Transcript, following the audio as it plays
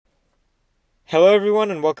Hello everyone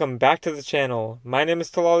and welcome back to the channel. My name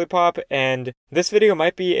is Lollipop and this video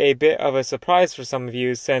might be a bit of a surprise for some of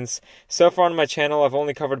you since so far on my channel I've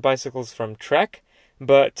only covered bicycles from Trek,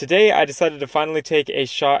 but today I decided to finally take a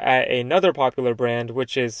shot at another popular brand,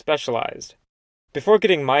 which is Specialized. Before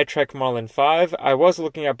getting my Trek Marlin 5, I was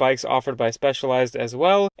looking at bikes offered by Specialized as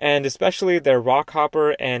well, and especially their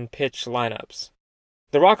Rockhopper and Pitch lineups.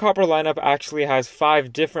 The Rockhopper lineup actually has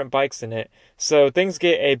 5 different bikes in it, so things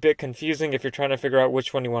get a bit confusing if you're trying to figure out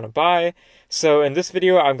which one you want to buy. So in this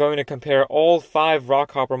video, I'm going to compare all 5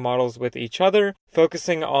 Rockhopper models with each other,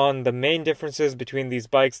 focusing on the main differences between these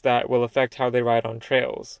bikes that will affect how they ride on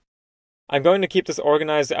trails. I'm going to keep this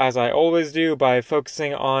organized as I always do by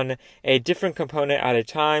focusing on a different component at a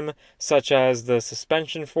time, such as the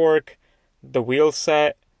suspension fork, the wheel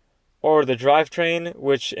set, or the drivetrain,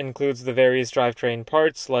 which includes the various drivetrain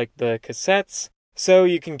parts like the cassettes, so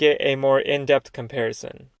you can get a more in-depth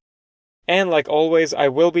comparison. And like always, I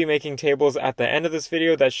will be making tables at the end of this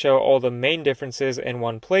video that show all the main differences in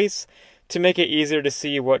one place to make it easier to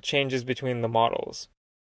see what changes between the models.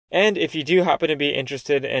 And if you do happen to be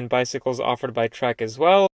interested in bicycles offered by Trek as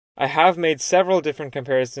well, I have made several different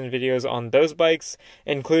comparison videos on those bikes,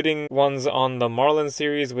 including ones on the Marlin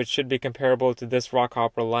series, which should be comparable to this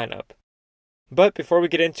Rockhopper lineup. But before we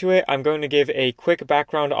get into it, I'm going to give a quick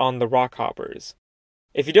background on the Rockhoppers.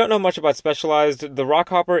 If you don't know much about Specialized, the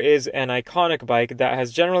Rockhopper is an iconic bike that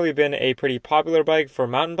has generally been a pretty popular bike for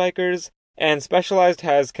mountain bikers, and Specialized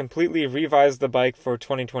has completely revised the bike for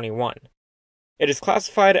 2021. It is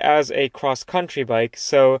classified as a cross-country bike,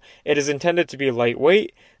 so it is intended to be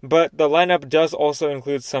lightweight, but the lineup does also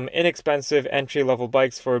include some inexpensive entry-level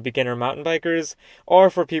bikes for beginner mountain bikers, or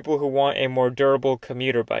for people who want a more durable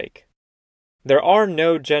commuter bike. There are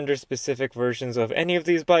no gender-specific versions of any of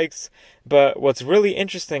these bikes, but what's really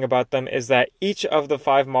interesting about them is that each of the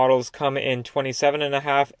 5 models come in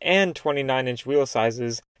 27.5 and 29-inch wheel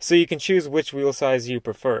sizes, so you can choose which wheel size you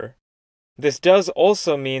prefer. This does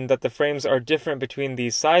also mean that the frames are different between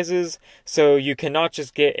these sizes, so you cannot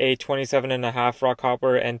just get a 27.5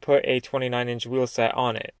 Rockhopper and put a 29-inch wheel set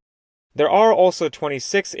on it. There are also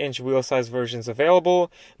 26-inch wheel size versions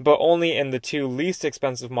available, but only in the 2 least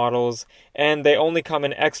expensive models, and they only come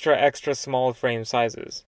in extra small frame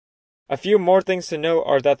sizes. A few more things to note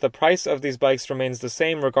are that the price of these bikes remains the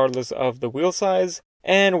same regardless of the wheel size,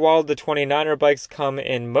 and while the 29er bikes come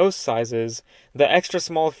in most sizes, the extra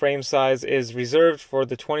small frame size is reserved for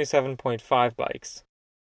the 27.5 bikes.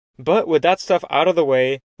 But with that stuff out of the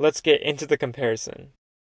way, let's get into the comparison.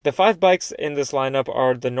 The 5 bikes in this lineup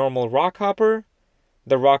are the normal Rockhopper,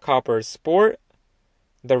 the Rockhopper Sport,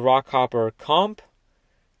 the Rockhopper Comp,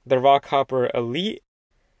 the Rockhopper Elite,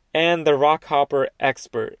 and the Rockhopper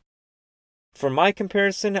Expert. For my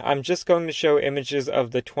comparison, I'm just going to show images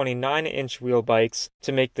of the 29-inch wheel bikes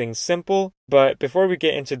to make things simple, but before we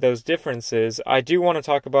get into those differences, I do want to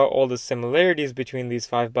talk about all the similarities between these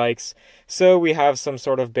 5 bikes, so we have some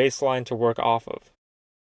sort of baseline to work off of.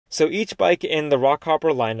 So each bike in the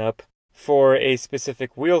Rockhopper lineup, for a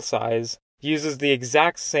specific wheel size, uses the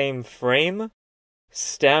exact same frame,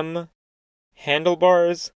 stem,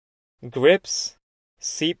 handlebars, grips,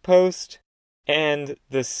 seat post, and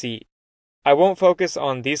the seat. I won't focus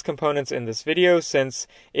on these components in this video since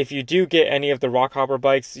if you do get any of the Rockhopper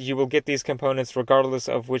bikes, you will get these components regardless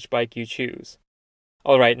of which bike you choose.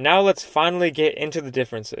 Alright, now let's finally get into the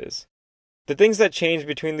differences. The things that change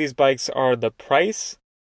between these bikes are the price,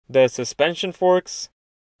 the suspension forks,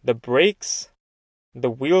 the brakes, the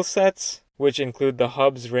wheel sets, which include the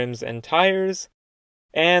hubs, rims, and tires,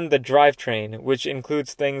 and the drivetrain, which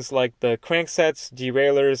includes things like the cranksets,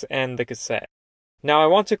 derailleurs, and the cassette. Now I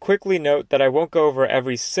want to quickly note that I won't go over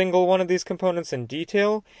every single one of these components in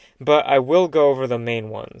detail, but I will go over the main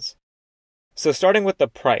ones. So starting with the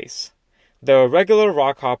price. The regular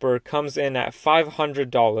Rockhopper comes in at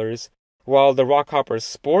 $500, while the Rockhopper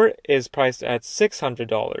Sport is priced at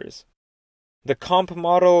 $600. The Comp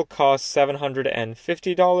model costs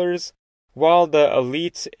 $750, while the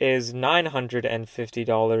Elite is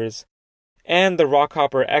 $950, and the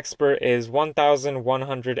Rockhopper Expert is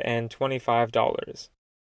 $1,125.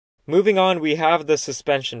 Moving on, we have the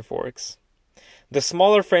suspension forks. The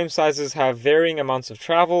smaller frame sizes have varying amounts of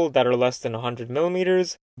travel that are less than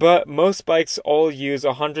 100mm, but most bikes all use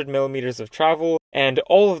 100mm of travel, and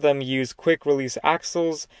all of them use quick-release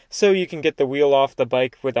axles, so you can get the wheel off the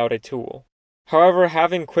bike without a tool. However,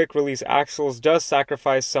 having quick-release axles does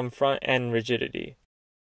sacrifice some front-end rigidity.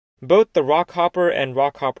 Both the Rockhopper and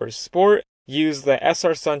Rockhopper Sport use the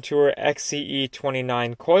SR Suntour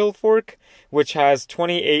XCE29 coil fork, which has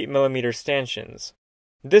 28mm stanchions.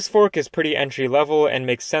 This fork is pretty entry level and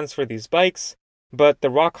makes sense for these bikes, but the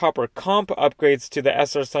Rockhopper Comp upgrades to the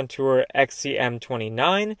SR Suntour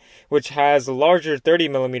XCM29, which has larger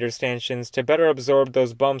 30mm stanchions to better absorb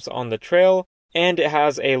those bumps on the trail, and it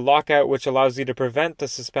has a lockout which allows you to prevent the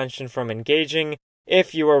suspension from engaging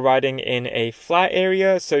if you are riding in a flat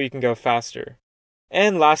area so you can go faster.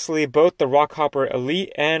 And lastly, both the Rockhopper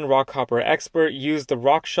Elite and Rockhopper Expert use the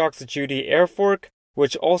RockShox Judy air fork,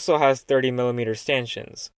 which also has 30mm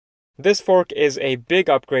stanchions. This fork is a big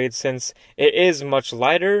upgrade since it is much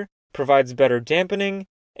lighter, provides better dampening,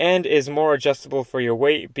 and is more adjustable for your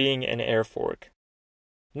weight being an air fork.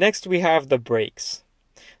 Next we have the brakes.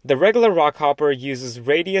 The regular Rockhopper uses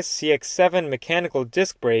Radius CX7 mechanical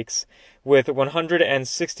disc brakes with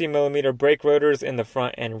 160mm brake rotors in the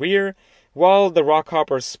front and rear, while the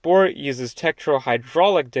Rockhopper Sport uses Tektro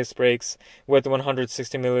hydraulic disc brakes with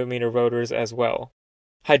 160mm rotors as well.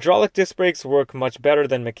 Hydraulic disc brakes work much better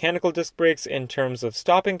than mechanical disc brakes in terms of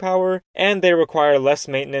stopping power, and they require less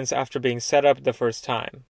maintenance after being set up the first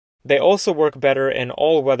time. They also work better in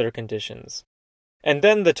all weather conditions. And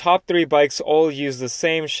then the top three bikes all use the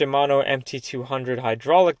same Shimano MT200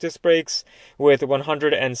 hydraulic disc brakes with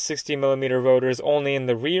 160mm rotors only in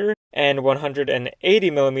the rear and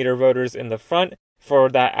 180mm rotors in the front for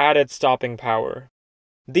that added stopping power.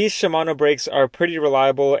 These Shimano brakes are pretty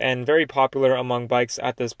reliable and very popular among bikes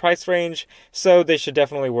at this price range, so they should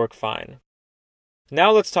definitely work fine.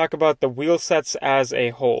 Now let's talk about the wheel sets as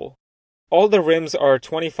a whole. All the rims are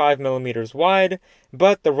 25mm wide,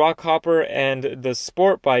 but the Rockhopper and the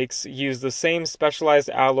Sport bikes use the same specialized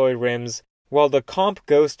alloy rims, while the Comp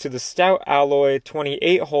goes to the stout alloy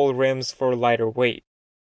 28-hole rims for lighter weight.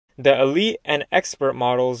 The Elite and Expert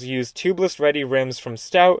models use tubeless ready rims from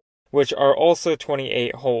Stout, which are also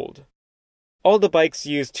 28-holed. All the bikes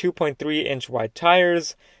use 2.3-inch wide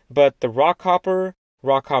tires, but the Rockhopper,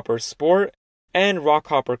 Rockhopper Sport, and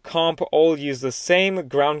Rockhopper Comp all use the same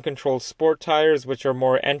ground-controlled sport tires, which are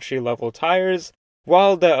more entry-level tires,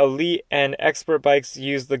 while the Elite and Expert bikes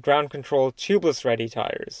use the ground-controlled tubeless-ready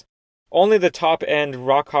tires. Only the top-end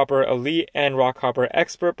Rockhopper Elite and Rockhopper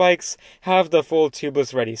Expert bikes have the full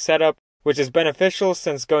tubeless-ready setup, which is beneficial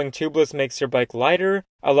since going tubeless makes your bike lighter,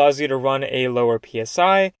 allows you to run a lower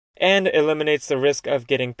PSI, and eliminates the risk of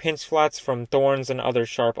getting pinch flats from thorns and other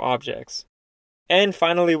sharp objects. And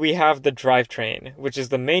finally we have the drivetrain, which is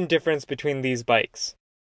the main difference between these bikes.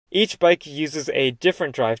 Each bike uses a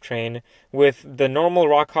different drivetrain, with the normal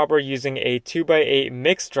Rockhopper using a 2x8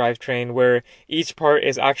 mixed drivetrain where each part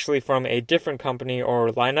is actually from a different company or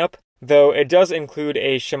lineup, though it does include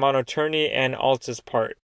a Shimano Tourney and Altus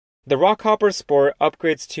part. The Rockhopper Sport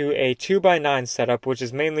upgrades to a 2x9 setup, which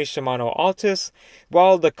is mainly Shimano Altus,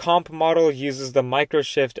 while the Comp model uses the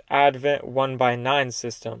Microshift Advent 1x9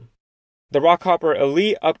 system. The Rockhopper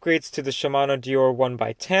Elite upgrades to the Shimano Dior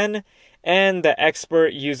 1x10, and the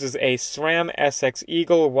Expert uses a SRAM SX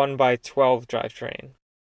Eagle 1x12 drivetrain.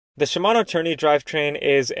 The Shimano Tourney drivetrain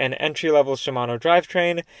is an entry-level Shimano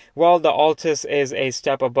drivetrain, while the Altus is a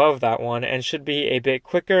step above that one and should be a bit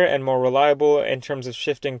quicker and more reliable in terms of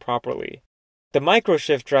shifting properly. The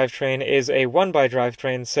Microshift drivetrain is a 1x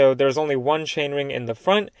drivetrain, so there's only one chainring in the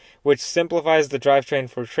front, which simplifies the drivetrain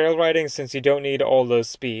for trail riding since you don't need all those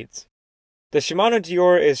speeds. The Shimano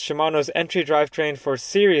Dior is Shimano's entry drivetrain for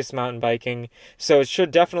serious mountain biking, so it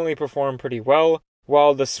should definitely perform pretty well,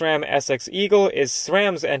 while the SRAM SX Eagle is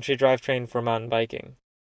SRAM's entry drivetrain for mountain biking.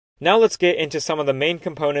 Now let's get into some of the main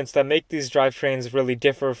components that make these drivetrains really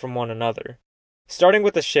differ from one another. Starting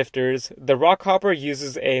with the shifters, the Rockhopper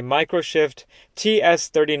uses a Microshift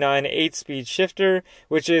TS39 8-speed shifter,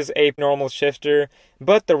 which is a normal shifter,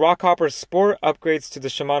 but the Rockhopper Sport upgrades to the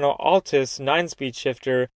Shimano Altus 9-speed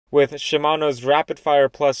shifter with Shimano's Rapid Fire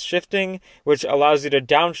Plus shifting, which allows you to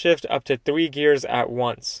downshift up to 3 gears at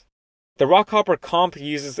once. The Rockhopper Comp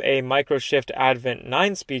uses a Microshift Advent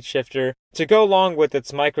 9-speed shifter to go along with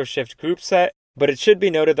its Microshift group set, but it should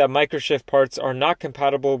be noted that Microshift parts are not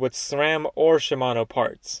compatible with SRAM or Shimano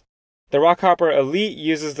parts. The Rockhopper Elite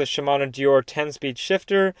uses the Shimano Dior 10-speed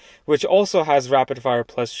shifter, which also has Rapid Fire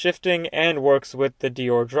Plus shifting and works with the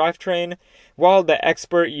Dior drivetrain, while the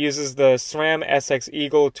Expert uses the SRAM SX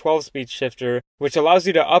Eagle 12-speed shifter, which allows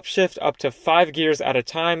you to upshift up to 5 gears at a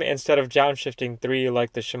time instead of downshifting 3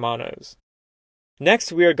 like the Shimanos.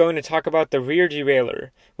 Next, we are going to talk about the rear derailleur,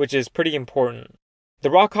 which is pretty important. The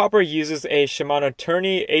Rockhopper uses a Shimano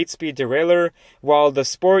Tourney 8-speed derailleur, while the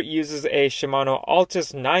Sport uses a Shimano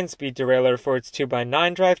Altus 9-speed derailleur for its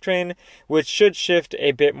 2x9 drivetrain, which should shift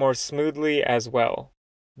a bit more smoothly as well.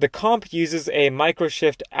 The Comp uses a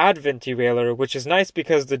microshift advent derailleur, which is nice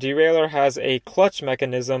because the derailleur has a clutch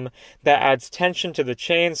mechanism that adds tension to the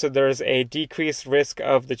chain, so there's a decreased risk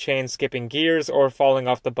of the chain skipping gears or falling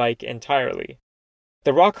off the bike entirely.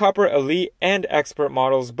 The Rockhopper Elite and Expert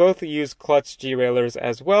models both use clutch derailleurs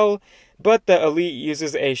as well, but the Elite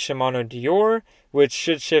uses a Shimano Dior, which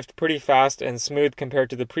should shift pretty fast and smooth compared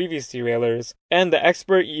to the previous derailleurs, and the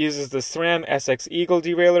Expert uses the SRAM SX Eagle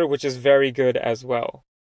derailleur, which is very good as well.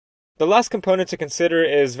 The last component to consider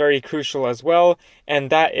is very crucial as well, and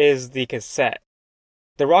that is the cassette.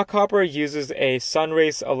 The Rockhopper uses a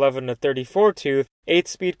Sunrace 11-34 tooth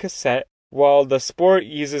 8-speed cassette, while the Sport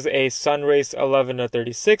uses a Sunrace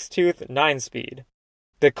 11-36 tooth 9-speed.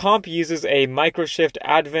 The Comp uses a microshift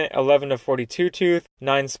Advent 11-42 tooth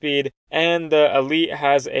 9-speed, and the Elite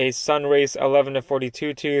has a Sunrace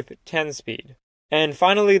 11-42 tooth 10-speed. And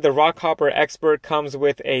finally, the Rockhopper Expert comes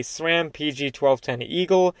with a SRAM PG1210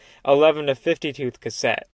 Eagle 11-50 tooth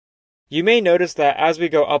cassette. You may notice that as we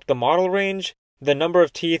go up the model range, the number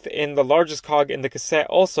of teeth in the largest cog in the cassette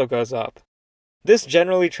also goes up. This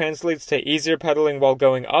generally translates to easier pedaling while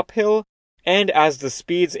going uphill, and as the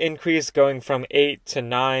speeds increase going from 8 to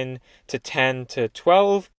 9 to 10 to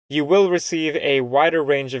 12, you will receive a wider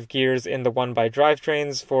range of gears in the 1x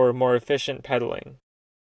drivetrains for more efficient pedaling.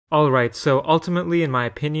 Alright, so ultimately, in my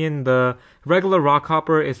opinion, the regular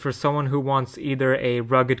Rockhopper is for someone who wants either a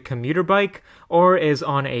rugged commuter bike or is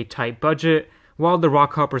on a tight budget, while the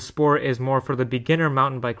Rockhopper Sport is more for the beginner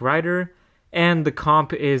mountain bike rider, and the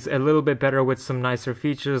Comp is a little bit better with some nicer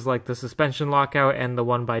features like the suspension lockout and the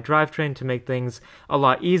 1x drivetrain to make things a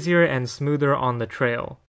lot easier and smoother on the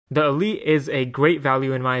trail. The Elite is a great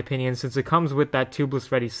value in my opinion since it comes with that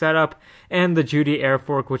tubeless ready setup and the Judy air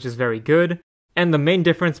fork, which is very good. And the main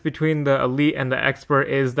difference between the Elite and the Expert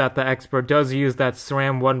is that the Expert does use that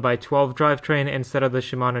SRAM 1x12 drivetrain instead of the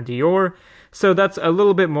Shimano Dior, so that's a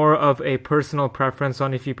little bit more of a personal preference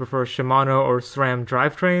on if you prefer Shimano or SRAM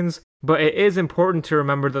drivetrains, but it is important to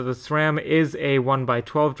remember that the SRAM is a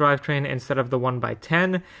 1x12 drivetrain instead of the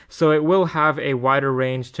 1x10, so it will have a wider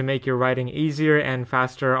range to make your riding easier and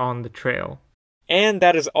faster on the trail. And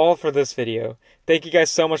that is all for this video. Thank you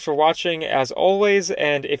guys so much for watching as always,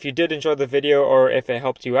 and if you did enjoy the video or if it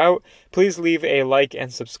helped you out, please leave a like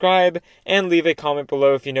and subscribe, and leave a comment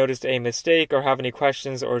below if you noticed a mistake or have any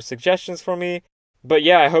questions or suggestions for me. But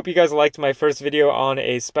yeah, I hope you guys liked my first video on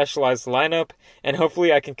a specialized lineup, and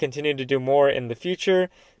hopefully I can continue to do more in the future.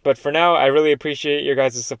 But for now, I really appreciate your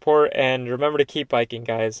guys' support, and remember to keep biking,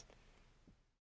 guys.